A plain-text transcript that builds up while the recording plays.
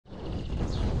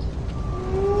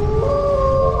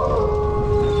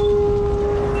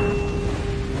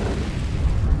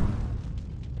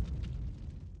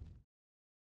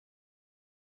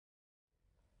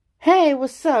Hey,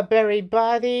 what's up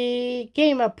everybody?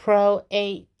 Gamer Pro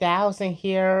 8000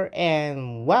 here,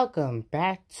 and welcome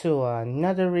back to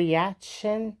another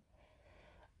reaction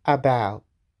about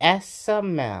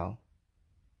Sml,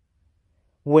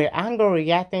 where I'm going to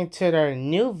reacting to their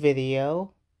new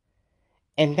video,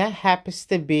 and that happens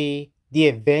to be the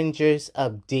Avengers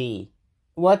of D.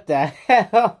 What the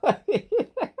hell?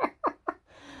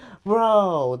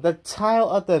 Bro, the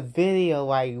title of the video,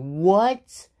 like,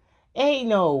 what? Ain't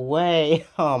no way.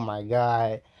 Oh my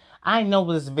god. I know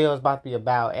what this video is about to be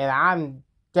about, and I'm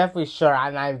definitely sure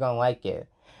I'm not even gonna like it.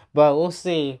 But we'll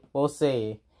see. We'll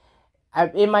see.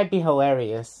 It might be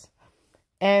hilarious.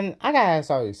 And I gotta ask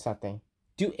you something.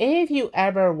 Do any of you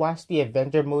ever watch the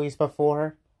Avenger movies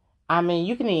before? I mean,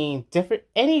 you can name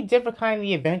any different kind of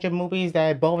the Avenger movies that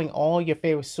are involving all your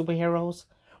favorite superheroes.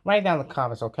 Write down in the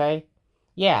comments, okay?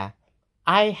 Yeah,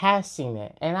 I have seen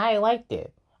it, and I liked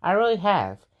it. I really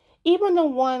have. Even the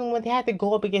one when they had to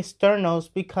go up against Thanos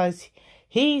because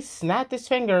he snapped his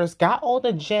fingers, got all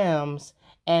the gems,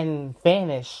 and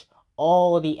vanished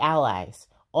all the allies,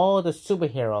 all the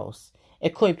superheroes,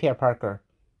 including Peter Parker.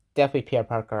 Definitely Peter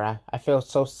Parker. I feel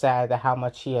so sad at how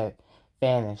much he had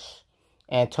vanished.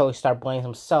 And Tony Stark blames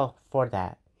himself for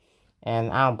that.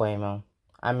 And I don't blame him.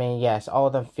 I mean, yes, all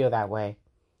of them feel that way.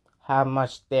 How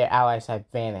much their allies have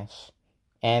vanished.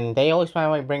 And they always find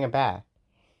a way to bring it back.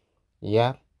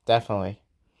 Yeah. Definitely.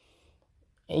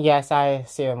 Yes, I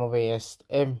see the movie.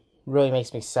 It really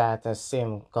makes me sad to see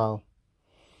him go.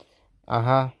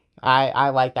 I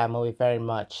like that movie very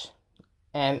much.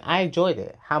 And I enjoyed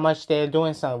it. How much they're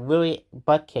doing some really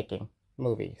butt-kicking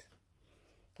movies.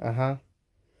 And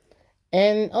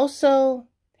also,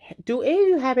 do any of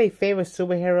you have a favorite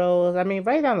superheroes? I mean,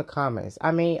 write down in the comments.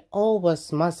 I mean, all of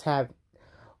us must have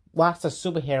lots of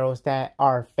superheroes that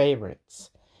are favorites.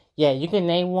 Yeah, you can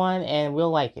name one and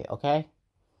we'll like it, okay?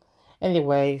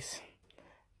 Anyways,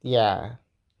 yeah,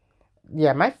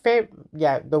 my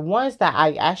favorite, the ones that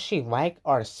I actually like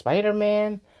are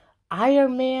Spider-Man,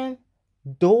 Iron Man,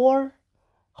 Thor,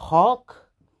 Hulk.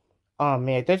 Oh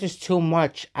man, there's just too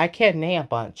much. I can't name a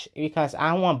bunch because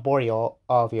I don't want to bore you all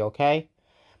of you, okay?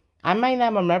 I might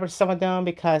not remember some of them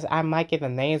because I might get the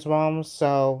names wrong,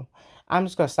 so I'm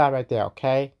just gonna stop right there,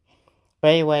 okay? But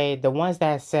anyway, the ones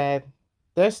that I said,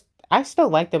 I still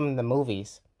like them in the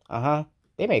movies.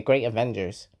 They made great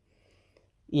Avengers.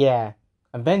 Yeah.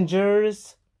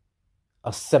 Avengers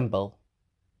Assemble.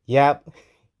 Yep.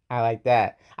 I like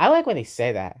that. I like when they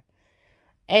say that.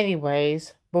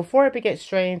 Anyways, before I get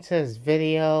straight into this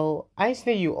video, I just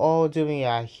need you all do me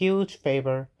a huge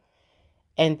favor.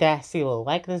 And that's you will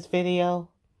like this video.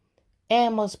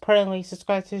 And most importantly,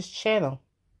 subscribe to this channel.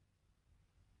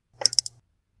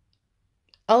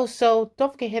 Also,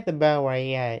 don't forget to hit the bell where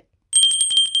you're at.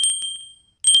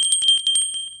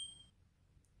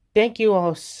 Thank you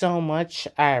all so much.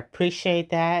 I appreciate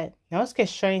that. Now let's get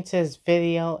straight into this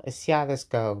video and see how this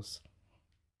goes.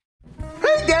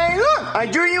 Hey gang, look! I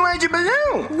drew you as a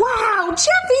balloon! Wow,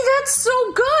 Jeffy, that's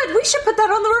so good! We should put that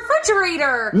on the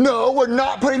refrigerator! No, we're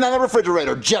not putting that on the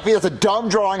refrigerator. Jeffy, that's a dumb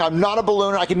drawing. I'm not a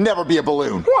balloon. I can never be a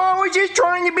balloon. Well, I was just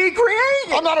trying to be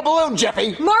creative! I'm not a balloon,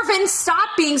 Jeffy! Marvin,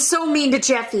 stop being so mean to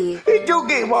Jeffy! It's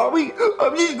okay, Bobby.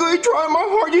 I'm just gonna try my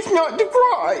hardest not to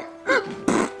cry.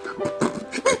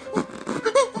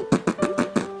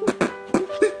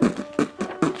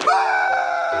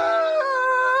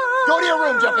 Go to your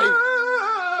room, Jeffy!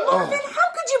 Marvin, how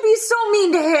could you be so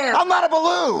mean to him? I'm not a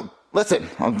balloon! Listen,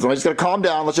 I'm just gonna calm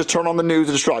down. Let's just turn on the news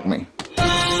to distract me.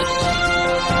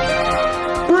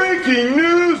 Breaking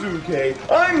news, okay?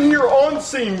 I'm here on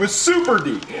scene with Super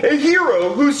D, a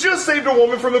hero who's just saved a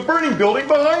woman from the burning building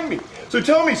behind me. So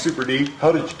tell me, Super D,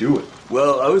 how did you do it?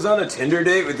 Well, I was on a Tinder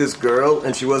date with this girl,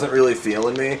 and she wasn't really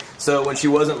feeling me. So when she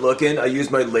wasn't looking, I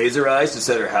used my laser eyes to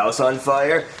set her house on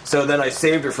fire. So then I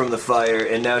saved her from the fire,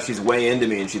 and now she's way into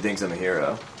me, and she thinks I'm a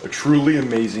hero. A truly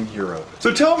amazing hero.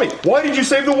 So tell me, why did you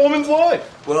save the woman's life?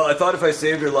 Well, I thought if I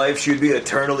saved her life, she'd be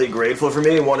eternally grateful for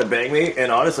me and want to bang me,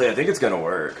 and honestly, I think it's gonna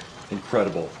work.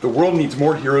 Incredible. The world needs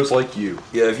more heroes like you.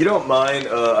 Yeah, if you don't mind,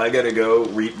 I gotta go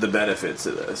reap the benefits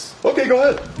of this. Okay, go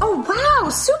ahead. Oh wow,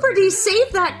 Super D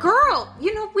saved that girl!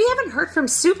 You know, we haven't heard from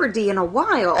Super D in a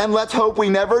while. And let's hope we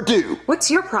never do. What's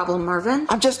your problem, Marvin?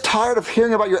 I'm just tired of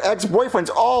hearing about your ex-boyfriends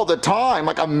all the time.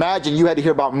 Like, imagine you had to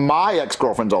hear about my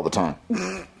ex-girlfriends all the time.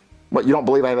 What, you don't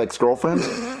believe I have ex-girlfriends?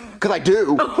 Because I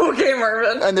do. Okay,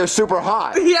 Marvin. And they're super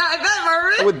hot. Yeah, I bet,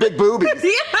 Marvin. With big boobies. Yeah,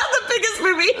 the biggest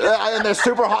boobies. And they're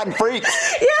super hot and freaks.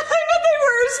 Yeah, I bet they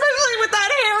were, especially with that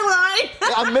hairline.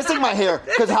 I'm missing my hair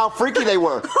because how freaky they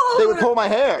were. They would pull my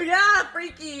hair. Yeah,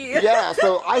 freaky. Yeah,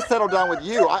 so I settled down with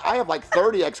you. I have like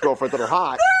 30 ex-girlfriends that are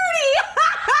hot. 30?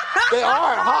 They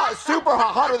are hot, super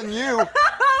hot, hotter than you.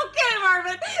 Okay,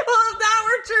 Marvin. Well, if that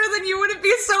were true, then you wouldn't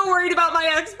be so worried about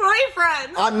my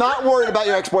ex-boyfriend. I'm not worried about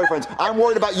your ex-boyfriends. I'm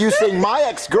worried about you seeing my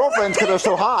ex-girlfriends because they're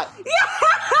so hot.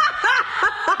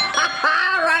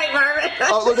 All right, Marvin.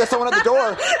 Oh, look, there's someone at the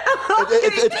door.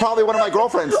 It's probably one of my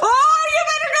girlfriends. Oh, you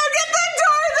better go get that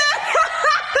door then.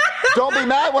 Don't be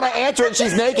mad when I answer and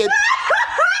she's naked.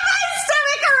 My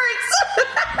stomach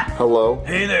hurts. Hello?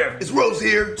 Hey there. Is Rose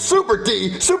here? Super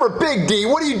D, Super Big D,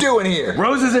 what are you doing here?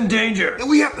 Rose is in danger. And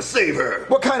we have to save her.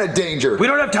 What kind of danger? We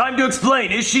don't have time to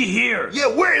explain. Is she here? Yeah,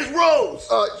 where is Rose?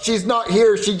 She's not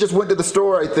here. She just went to the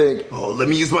store, I think. Oh, let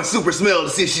me use my super smell to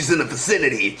see if she's in the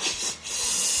vicinity.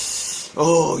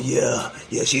 Oh, yeah,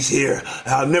 she's here.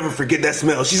 I'll never forget that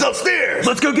smell. She's upstairs.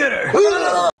 Let's go get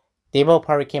her. Debo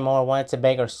probably came over and wanted to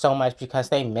beg her so much because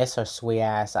they miss her sweet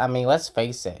ass. I mean, let's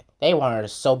face it. They want her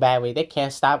so badly, they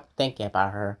can't stop thinking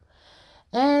about her.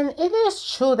 And it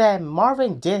is true that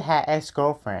Marvin did have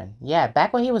ex-girlfriend. Yeah,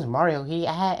 back when he was Mario, he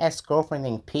had ex-girlfriend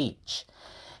named Peach.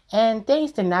 And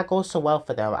things did not go so well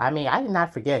for them. I mean, I did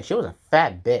not forget. She was a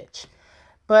fat bitch.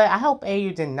 But I hope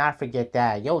AU did not forget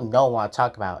that. You'll know what I'm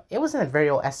talking about. It was in a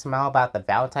video SML about the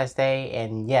Valentine's Day.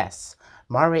 And yes,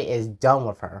 Marvin is done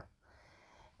with her.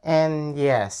 And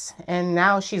yes, and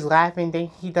now she's laughing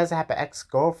that he doesn't have an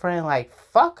ex-girlfriend. Like,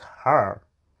 fuck her.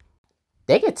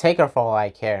 They could take her for all I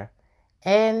care.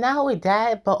 And not only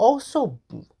that, but also,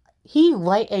 he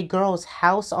lit a girl's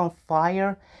house on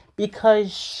fire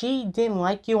because she didn't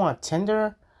like you on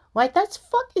Tinder. Like, that's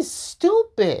fucking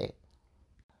stupid.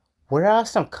 Where are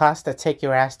some costs to take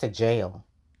your ass to jail?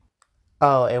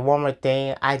 Oh, and one more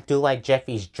thing, I do like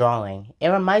Jeffy's drawing. It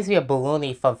reminds me of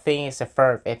Balloony from Phineas and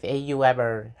Ferb, if you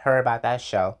ever heard about that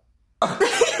show.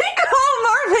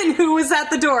 Oh, Marvin, who was at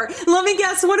the door? Let me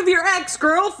guess, one of your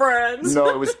ex-girlfriends. No,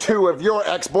 it was two of your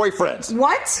ex-boyfriends.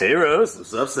 What? Hey, Rose.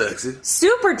 What's up, sexy?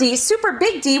 Super D, Super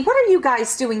Big D, what are you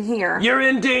guys doing here? You're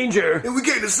in danger. And we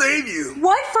came to save you.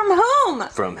 What? From whom?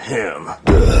 From him.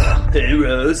 Hey,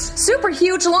 Rose. Super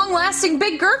huge, long-lasting,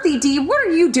 big girthy D, what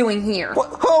are you doing here?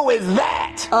 Who is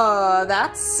that?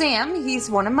 That's Sam. He's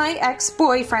one of my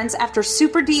ex-boyfriends after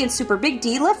Super D and Super Big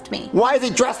D left me. Why is he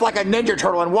dressed like a Ninja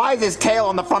Turtle and why is his tail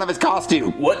on the front of his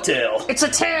costume? What tail? It's a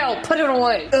tail. Put it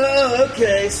away. Oh,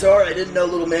 okay. Sorry, I didn't know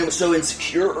little man was so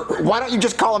insecure. Why don't you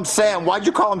just call him Sam? Why'd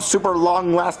you call him Super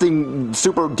Long-Lasting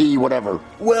Super D whatever?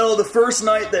 Well, the first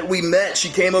night that we met, she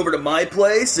came over to my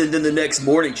place, and then the next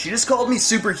morning, she just called me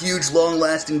super huge,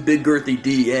 long-lasting, big girthy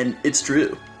D, and it's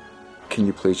true. Can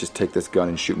you please just take this gun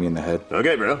and shoot me in the head?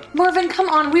 Okay, bro. Marvin, come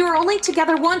on. We were only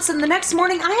together once, and the next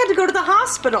morning I had to go to the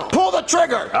hospital. Pull the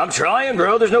trigger! I'm trying,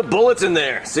 bro. There's no bullets in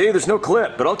there. See, there's no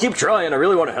clip, but I'll keep trying. I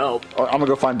really want to help. I'm gonna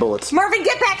go find bullets. Marvin,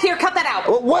 get back here. Cut that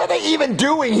out. What are they even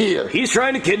doing here? He's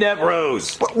trying to kidnap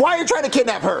Rose. Why are you trying to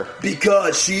kidnap her?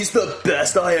 Because she's the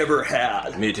best I ever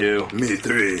had. Me too. Me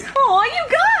three. Aw, you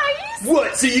guys.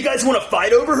 What, so you guys want to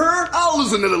fight over her? I'll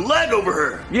lose another leg over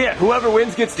her. Yeah, whoever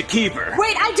wins gets to keep her.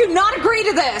 Wait, I do not agree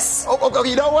to this. Oh,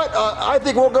 you know what? I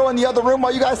think we'll go in the other room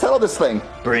while you guys settle this thing.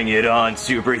 Bring it on,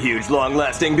 super huge,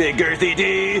 long-lasting, big girthy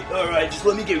D. Alright, just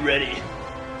let me get ready.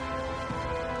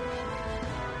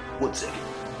 1 second.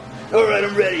 Alright,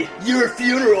 I'm ready. Your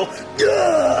funeral. It's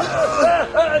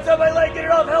on my leg. Get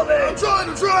it off. Help me. I'm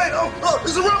trying. Oh,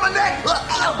 it's around my neck.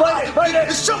 Fight it.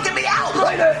 It's choking me out.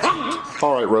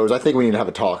 All right, Rose, I think we need to have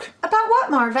a talk. About what,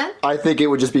 Marvin? I think it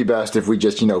would just be best if we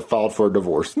just, filed for a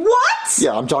divorce. What?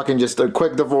 Yeah, I'm talking just a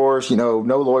quick divorce, no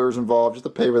lawyers involved, just a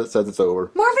paper that says it's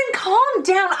over. Marvin, calm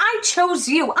down. I chose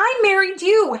you. I married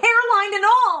you, hairline and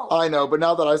all. I know, but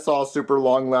now that I saw super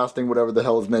long-lasting, whatever the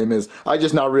hell his name is, I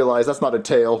just now realize that's not a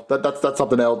tail. That's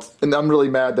something else. And I'm really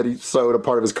mad that he sewed a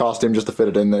part of his costume just to fit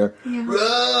it in there. Yeah. Rose!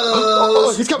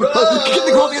 Oh, he's coming! Rose, Get in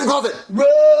the closet!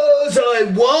 Rose, I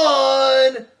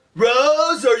won!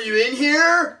 Rose, are you in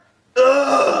here?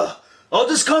 Ugh! I'll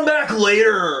just come back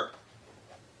later.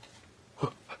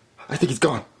 I think he's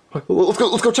gone. Let's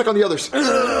go check on the others.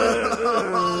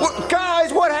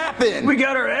 Guys, what happened? We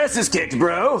got our asses kicked,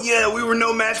 bro. Yeah, we were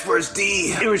no match for his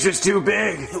D. It was just too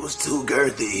big. It was too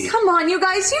girthy. Come on, you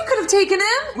guys. You could have taken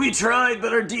him. We tried,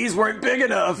 but our D's weren't big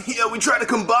enough. Yeah, we tried to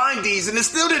combine D's and it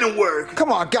still didn't work.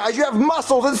 Come on, guys, you have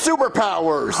muscles and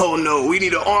superpowers. Oh no, we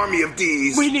need an army of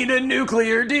D's. We need a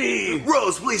nuclear D.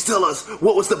 Rose, please tell us,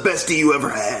 what was the best D you ever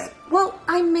had? Well,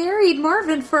 I married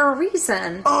Marvin for a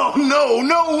reason. Oh,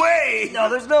 no way! No,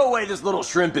 there's no way this little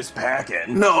shrimp is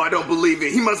packing. No, I don't believe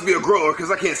it. He must be a grower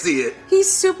because I can't see it. He's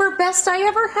super best I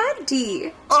ever had,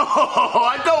 D. Oh,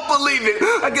 I don't believe it.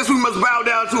 I guess we must bow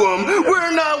down to him.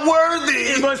 We're not worthy.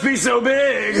 It must be so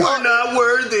big. We're not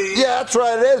worthy. Yeah, that's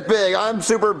right, it is big. I'm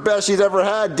super best she's ever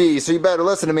had, D, so you better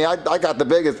listen to me. I got the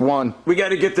biggest one. We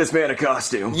gotta get this man a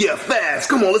costume. Yeah, fast.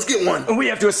 Come on, let's get one. And we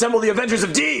have to assemble the Avengers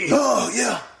of D. Oh,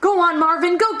 yeah. Go on,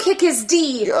 Marvin, go kick his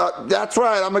D. That's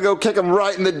right, I'm gonna go kick him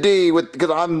right in the D because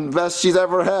I'm the best she's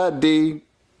ever had, D.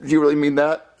 Do you really mean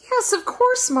that? Yes, of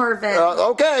course, Marvin.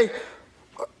 Okay.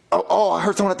 Oh, I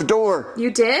heard someone at the door.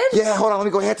 You did? Yeah, hold on, let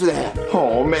me go answer that.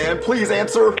 Oh, man, please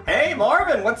answer. Hey,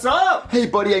 Marvin, what's up? Hey,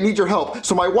 buddy, I need your help.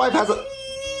 So my wife has a...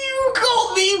 You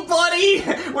called me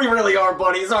buddy. We really are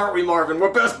buddies, aren't we, Marvin?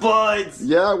 We're best buds.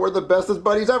 Yeah, we're the bestest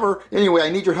buddies ever. Anyway, I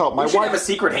need your help. My We should wife... have a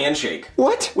secret handshake.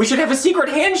 What? We should have a secret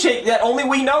handshake that only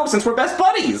we know since we're best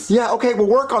buddies. Yeah, okay, we'll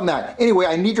work on that. Anyway,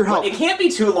 I need your help. It can't be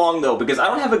too long, though, because I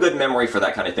don't have a good memory for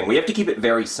that kind of thing. We have to keep it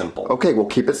very simple. Okay, we'll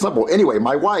keep it simple. Anyway,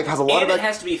 my wife has a lot And of... it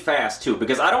has to be fast, too,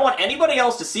 because I don't want anybody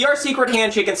else to see our secret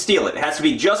handshake and steal it. It has to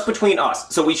be just between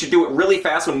us, so we should do it really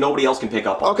fast so nobody else can pick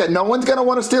up on it. Okay, no one's gonna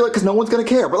want to steal it because no one's gonna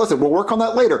care. But listen, we'll work on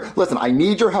that later. Listen, I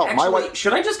need your help. Actually, My wife...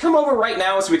 should I just come over right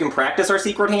now so we can practice our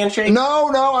secret handshake?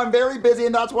 No, I'm very busy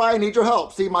and that's why I need your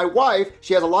help. See, my wife,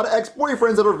 she has a lot of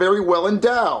ex-boyfriends that are very well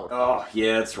endowed. Oh,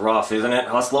 yeah, it's rough, isn't it?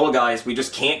 Us little guys, we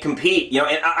just can't compete. You know,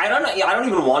 and I don't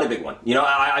even want a big one. You know,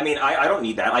 I mean, I don't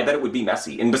need that. I bet it would be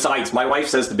messy. And besides, my wife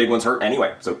says the big ones hurt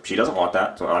anyway, so she doesn't want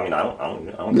that. So, I mean, I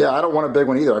don't. Yeah, I don't want a big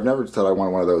one either. I've never said I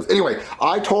want one of those. Anyway,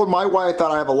 I told my wife that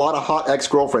I have a lot of hot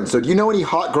ex-girlfriends. So do you know any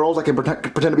hot girls that can pretend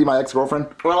to be my ex-girlfriend?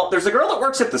 Well, there's a girl that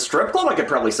works at the strip club I could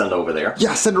probably send over there.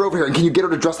 Yeah, send her over here. And can you get her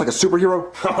to dress like a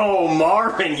superhero? Oh,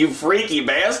 Marvin, you freaky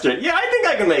bastard. Yeah, I think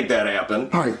I can make that happen.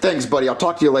 All right, thanks, buddy. I'll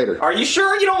talk to you later. Are you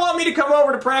sure you don't want me to come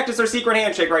over to practice our secret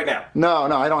handshake right now? No,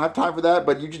 I don't have time for that,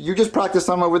 but you just practice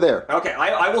some over there. Okay,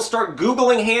 I will start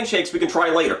Googling handshakes we can try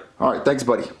later. All right, thanks,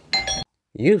 buddy.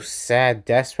 You sad,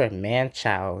 desperate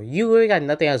man-child. You really got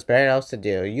nothing else better else to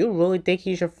do. You really think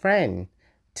he's your friend?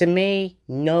 To me,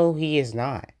 no, he is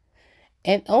not.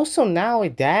 And also not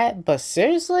with that, but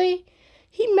seriously?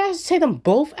 He managed to take them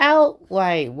both out?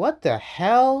 Like, what the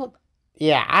hell?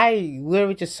 Yeah, I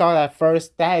literally just saw that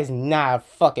first. That is not a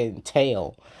fucking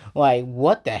tail. Like,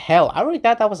 what the hell? I really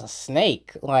thought that was a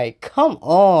snake. Like, come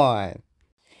on.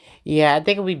 Yeah, I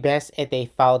think it would be best if they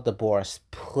followed the boss,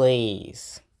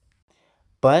 please.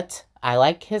 But I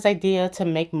like his idea to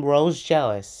make Rose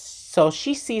jealous, so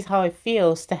she sees how it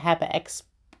feels to have an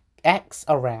ex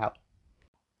around.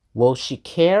 Will she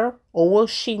care or will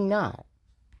she not?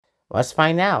 Let's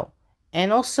find out.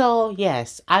 And also,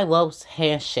 yes, I love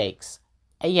handshakes.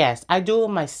 Yes, I do it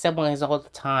with my siblings all the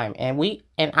time, and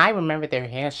I remember their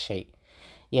handshake.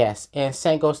 Yes, and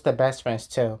same goes to best friends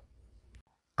too.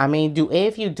 I mean,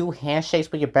 if you do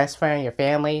handshakes with your best friend or your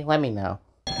family, let me know.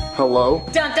 Hello?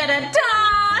 Dun dun dun dun!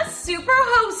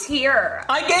 Superhoe's here!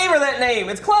 I gave her that name.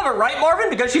 It's clever, right, Marvin?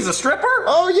 Because she's a stripper?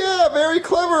 Oh yeah, very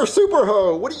clever,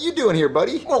 Superhoe. What are you doing here,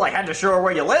 buddy? Well, I had to show her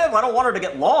where you live. I don't want her to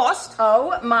get lost.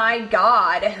 Oh my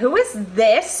god, who is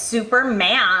this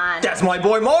Superman? That's my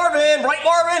boy Marvin,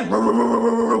 right,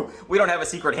 Marvin? We don't have a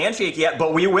secret handshake yet,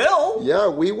 but we will. Yeah,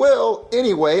 we will.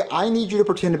 Anyway, I need you to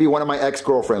pretend to be one of my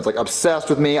ex-girlfriends, like obsessed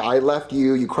with me. I left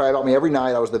you. You cry about me every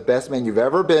night. I was the best man you've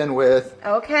ever been with.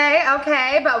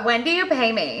 Okay, but when do you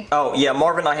pay me? Oh, yeah,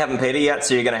 Marvin, I haven't paid it yet,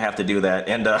 so you're gonna have to do that.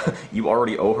 And, you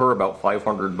already owe her about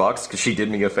 $500 because she did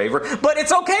me a favor. But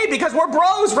it's okay because we're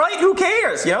bros, right? Who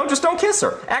cares? You know, just don't kiss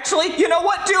her. Actually, you know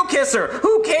what? Do kiss her.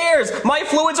 Who cares? My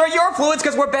fluids are your fluids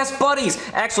because we're best buddies.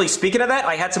 Actually, speaking of that,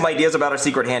 I had some ideas about our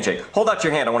secret handshake. Hold out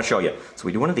your hand, I want to show you. So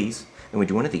we do one of these, and we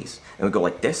do one of these, and we go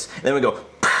like this, and then we go,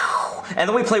 pow, and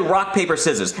then we play rock, paper,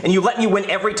 scissors, and you let me win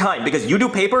every time, because you do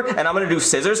paper, and I'm gonna do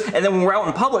scissors, and then when we're out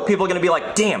in public, people are gonna be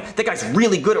like, damn, that guy's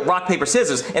really good at rock, paper,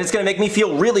 scissors, and it's gonna make me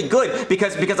feel really good,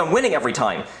 because I'm winning every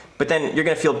time. But then you're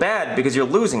gonna feel bad because you're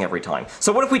losing every time.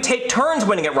 So what if we take turns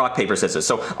winning at rock, paper, scissors?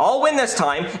 So I'll win this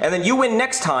time, and then you win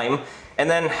next time, and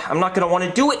then I'm not going to want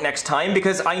to do it next time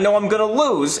because I know I'm going to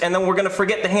lose, and then we're going to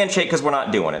forget the handshake because we're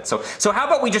not doing it. So how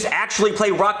about we just actually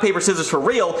play rock, paper, scissors for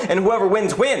real, and whoever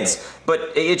wins, wins.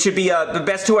 But it should be the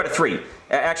best 2 out of 3.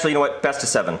 Actually, you know what? Best of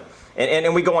 7.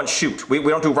 And we go on shoot. We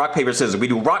don't do rock, paper, scissors. We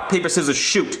do rock, paper, scissors,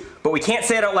 shoot. But we can't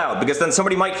say it out loud because then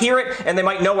somebody might hear it, and they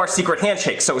might know our secret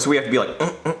handshake. So we have to be like,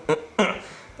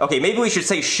 Okay, maybe we should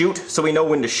say shoot so we know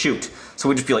when to shoot. So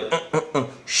we just be like,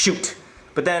 shoot.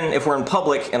 But then, if we're in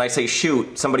public and I say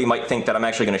shoot, somebody might think that I'm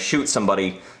actually going to shoot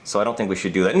somebody, so I don't think we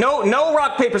should do that. No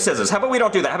rock, paper, scissors. How about we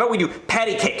don't do that? How about we do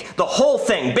patty cake? The whole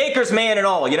thing. Baker's man and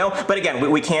all, you know? But again,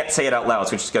 we can't say it out loud,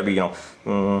 so it's just got to be, you know,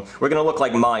 we're going to look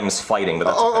like mimes fighting, but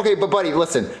that's okay, but buddy,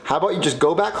 listen. How about you just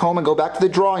go back home and go back to the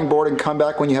drawing board and come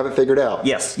back when you have it figured out?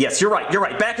 Yes, you're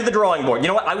right. Back to the drawing board. You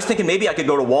know what? I was thinking maybe I could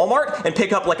go to Walmart and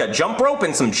pick up like a jump rope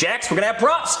and some jacks. We're going to have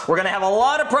props. We're going to have a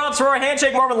lot of props for our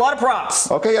handshake, Marvin. A lot of props.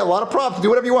 Okay, a lot of props. Do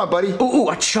whatever you want, buddy. Ooh,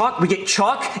 a chalk. We get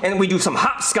chalk and we do some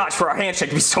hopscotch for our handshake.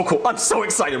 It'd be so cool. I'm so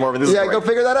excited, Marvin. This is great. Go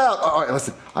figure that out. All right,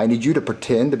 listen. I need you to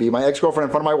pretend to be my ex-girlfriend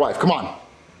in front of my wife. Come on.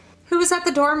 Who was at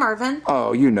the door, Marvin?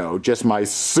 Oh, you know, just my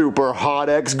super hot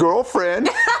ex-girlfriend.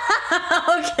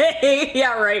 Okay,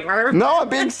 yeah, right, Marvin. No, I'm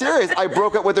being serious. I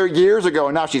broke up with her years ago,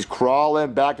 and now she's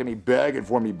crawling back to me, begging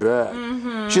for me back.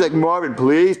 She's like, Marvin,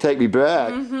 please take me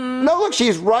back. No, look,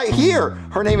 she's right here.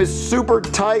 Her name is Super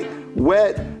Tight,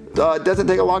 Wet, doesn't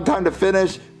take a long time to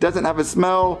finish, doesn't have a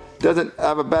smell, doesn't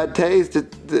have a bad taste.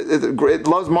 It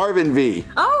loves Marvin V.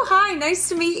 Oh, hi, nice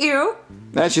to meet you.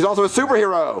 And she's also a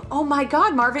superhero. Oh my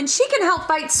god, Marvin, she can help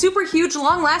fight super huge,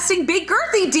 long-lasting Big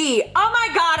Girthy D. Oh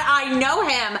my god, I know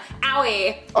him.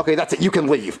 Owie. Okay, that's it. You can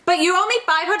leave. But you owe me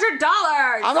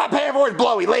 $500. I'm not paying for his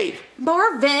blowy. Leave.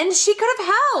 Marvin, she could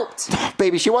have helped.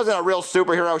 Baby, she wasn't a real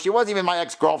superhero. She wasn't even my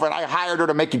ex-girlfriend. I hired her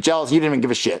to make you jealous. You didn't even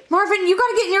give a shit. Marvin, you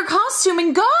gotta get in your costume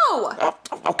and go.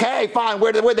 Okay, fine.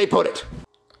 Where'd they put it?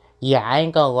 Yeah, I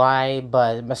ain't gonna lie,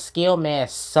 but Mosquito Man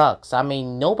sucks. I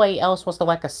mean, nobody else wants to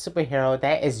like a superhero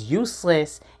that is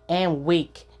useless and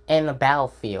weak in the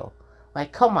battlefield.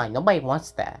 Like, come on, nobody wants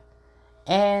that.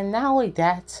 And not only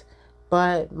that,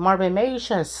 but Marvin, maybe you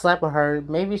should have slept with her.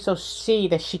 Maybe so see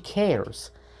that she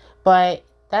cares. But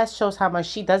that shows how much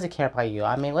she doesn't care about you.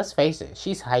 I mean, let's face it,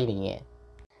 she's hiding it.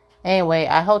 Anyway,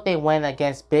 I hope they win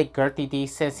against Big Girthy D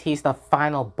since he's the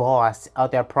final boss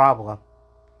of their problem.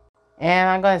 And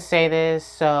I'm gonna say this,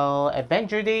 so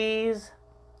Avengers D's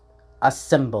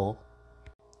assemble.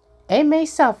 It may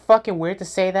sound fucking weird to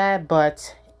say that,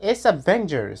 but it's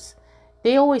Avengers.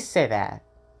 They always say that.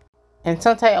 And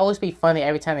sometimes it always be funny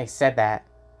every time they said that.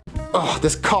 Oh,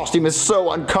 this costume is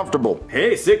so uncomfortable.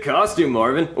 Hey, sick costume,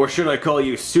 Marvin. Or should I call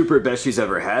you super best she's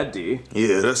ever had, D?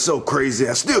 Yeah, that's so crazy.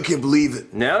 I still can't believe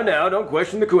it. Now, don't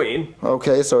question the queen.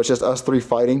 Okay, so it's just us three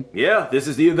fighting? Yeah, this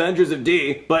is the Avengers of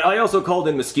D. But I also called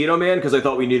in Mosquito Man because I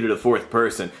thought we needed a fourth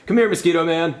person. Come here, Mosquito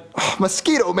Man. Oh,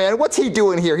 Mosquito Man, what's he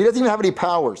doing here? He doesn't even have any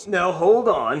powers. Now, hold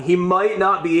on. He might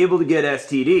not be able to get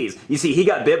STDs. You see, he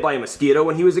got bit by a mosquito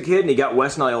when he was a kid, and he got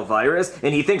West Nile virus,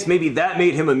 and he thinks maybe that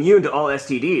made him immune to all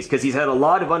STDs because he's had a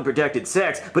lot of unprotected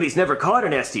sex, but he's never caught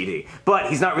an STD. But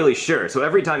he's not really sure, so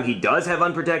every time he does have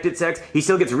unprotected sex, he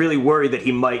still gets really worried that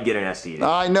he might get an STD.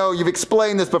 I know, you've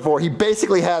explained this before. He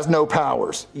basically has no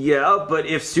powers. Yeah, but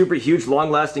if super huge,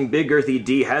 long-lasting Big Girthy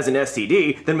D has an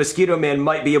STD, then Mosquito Man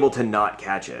might be able to not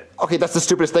catch it. Okay, that's the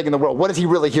stupidest thing in the world. What is he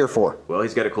really here for? Well,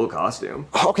 he's got a cool costume.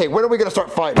 Okay, when are we gonna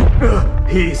start fighting?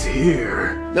 He's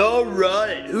here.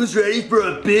 Alright, who's ready for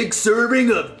a big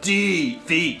serving of D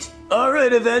feet?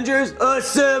 Alright, Avengers,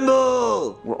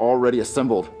 assemble! We're already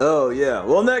assembled. Oh, yeah.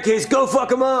 Well, in that case, go fuck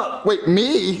him up! Wait,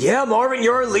 me? Yeah, Marvin,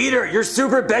 you're a leader. You're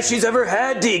super best she's ever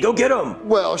had, D. Go get him!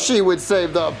 Well, she would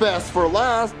save the best for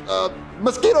last.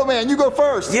 Mosquito Man, you go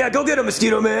first! Yeah, go get him,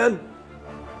 Mosquito Man!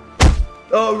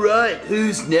 Alright,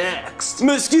 who's next?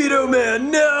 Mosquito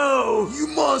Man, no! You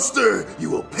monster! You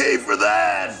will pay for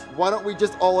that! Why don't we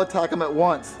just all attack him at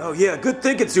once? Oh, yeah, good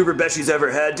thinking, super best she's ever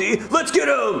had, D. Let's get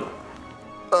him!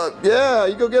 Yeah,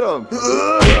 you go get him.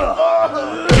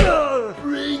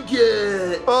 Bring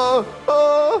it!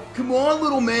 Come on,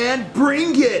 little man,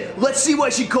 bring it! Let's see why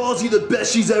she calls you the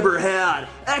best she's ever had.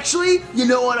 Actually, you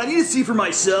know what? I need to see for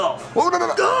myself. Oh,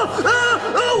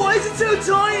 no. Why is it so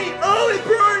tiny? Oh, it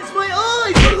burns my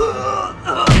eyes!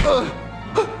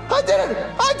 I did it!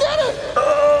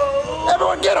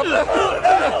 Everyone get him!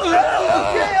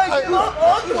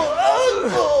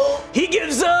 Uncle! He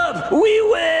gives up! We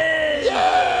win!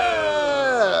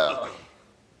 Yeah!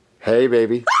 Hey,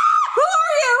 baby. Who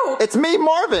are you? It's me,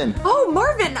 Marvin. Oh,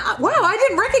 Marvin. Wow, I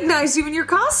didn't recognize you in your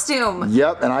costume.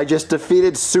 Yep, and I just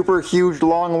defeated super huge,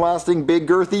 long-lasting Big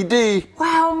Girthy D.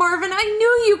 Wow, Marvin, I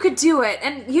knew you could do it.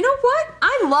 And you know what?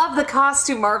 I love the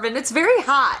costume, Marvin. It's very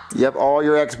hot. Yep, all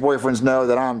your ex-boyfriends know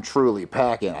that I'm truly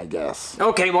packing, I guess.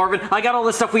 Okay, Marvin, I got all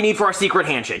the stuff we need for our secret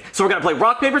handshake. So we're gonna play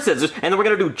rock, paper, scissors, and then we're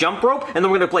gonna do jump rope, and then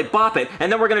we're gonna play bop it,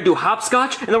 and then we're gonna do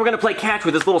hopscotch, and then we're gonna play catch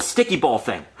with this little sticky ball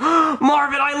thing.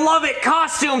 Marvin, I love it!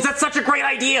 Costumes! That's such a great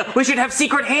idea! We should have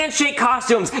secret handshake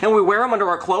costumes, and we wear them under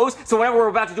our clothes, so whenever we're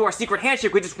about to do our secret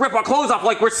handshake, we just rip our clothes off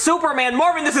like we're Superman!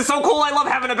 Marvin, this is so cool! I love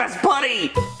having a best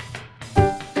buddy!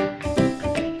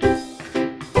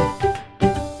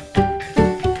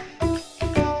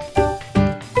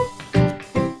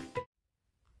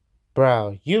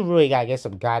 Bro, you really gotta get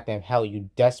some goddamn help,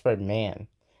 you desperate man.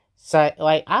 So,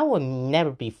 like, I will never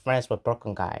be friends with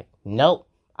Brooklyn guy. Nope,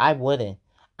 I wouldn't.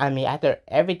 I mean, after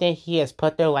everything he has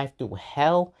put their life through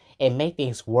hell and make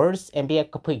things worse and be a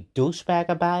complete douchebag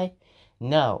about it,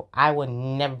 no, I would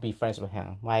never be friends with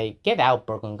him. Like, get out,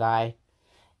 Brooklyn guy.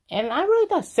 And I really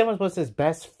thought Simmons was his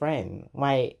best friend.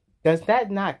 Like, does that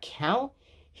not count?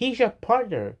 He's your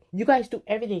partner. You guys do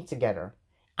everything together.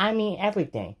 I mean,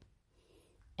 everything.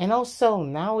 And also,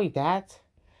 not only that,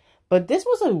 but this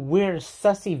was a weird,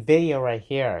 sussy video right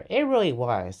here. It really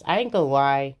was. I ain't gonna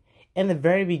lie. In the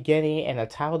very beginning and the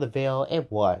title of the video,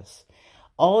 it was.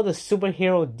 All the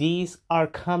superhero Ds are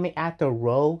coming after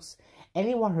Rose. And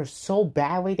they want her so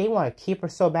badly. They want to keep her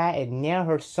so bad and nail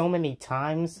her so many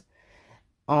times.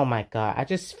 Oh my god. I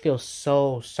just feel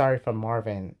so sorry for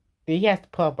Marvin. He has to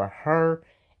put up with her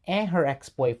and her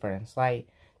ex-boyfriends. Like,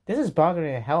 this is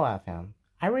bothering the hell out of him.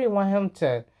 I really want him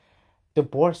to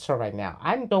divorce her right now.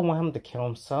 I don't want him to kill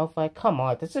himself. Like, come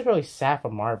on. This is really sad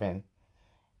for Marvin.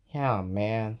 Yeah,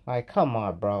 man. Like, come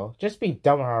on, bro. Just be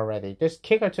done with her already. Just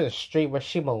kick her to the street where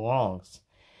she belongs.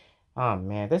 Oh,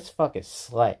 man. This fucking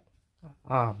slut.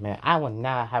 Oh, man. I would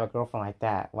not have a girlfriend like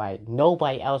that. Like,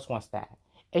 nobody else wants that.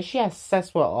 If she has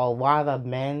sex with a lot of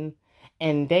men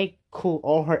and they cool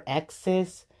all her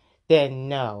exes, then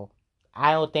no.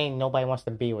 I don't think nobody wants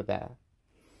to be with that.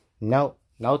 Nope.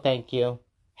 No, thank you.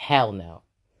 Hell no.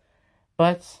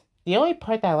 But the only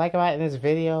part that I like about it in this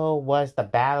video was the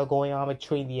battle going on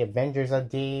between the Avengers of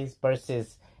D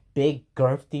versus Big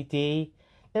Girchy D.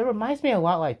 That reminds me a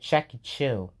lot like Jackie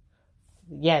Chu.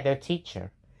 Yeah, their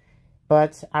teacher.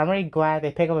 But I'm really glad they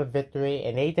picked up a victory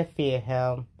and they defeated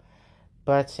him.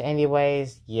 But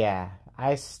anyways, yeah.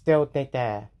 I still think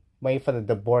that wait for the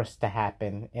divorce to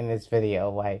happen in this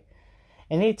video. Like,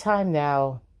 anytime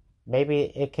now, maybe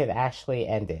it could actually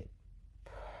end it.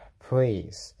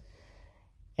 Please.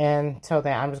 And until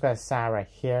then, I'm just going to sign right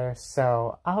here.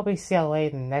 So, I'll be seeing you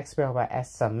later in the next video about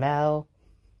Sml.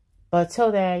 But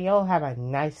until then, y'all have a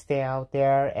nice day out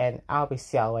there. And I'll be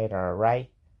seeing you later, alright?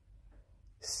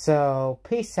 So,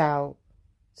 peace out.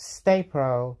 Stay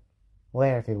pro.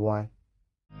 Later, everyone.